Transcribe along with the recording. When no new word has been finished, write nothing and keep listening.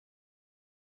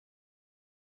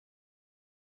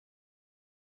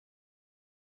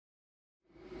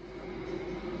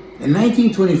In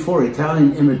 1924,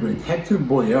 Italian immigrant Hector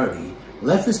Boyardee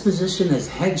left his position as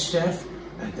head chef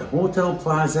at the Hotel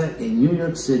Plaza in New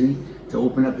York City to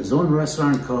open up his own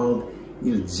restaurant called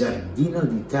Il Giardino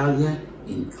d'Italia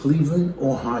in Cleveland,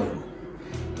 Ohio.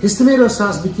 His tomato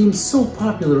sauce became so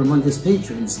popular among his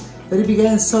patrons that he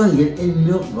began selling it in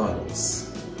milk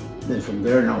bottles. Then from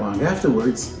there, not long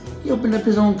afterwards, he opened up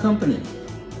his own company,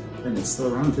 and it's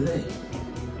still around today.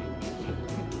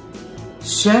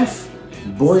 Chef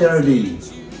Boyardee.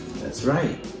 That's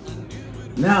right.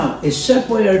 Now, is Chef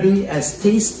Boyardee as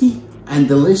tasty and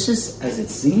delicious as it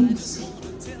seems?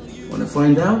 Want to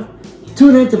find out?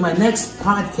 Tune in to my next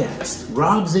podcast,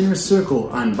 Rob's Inner Circle,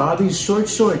 on Bobby's Short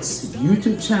Shorts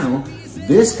YouTube channel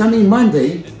this coming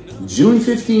Monday, June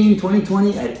 15,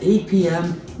 2020 at 8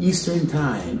 p.m. Eastern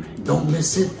Time. Don't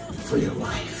miss it for your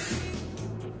life.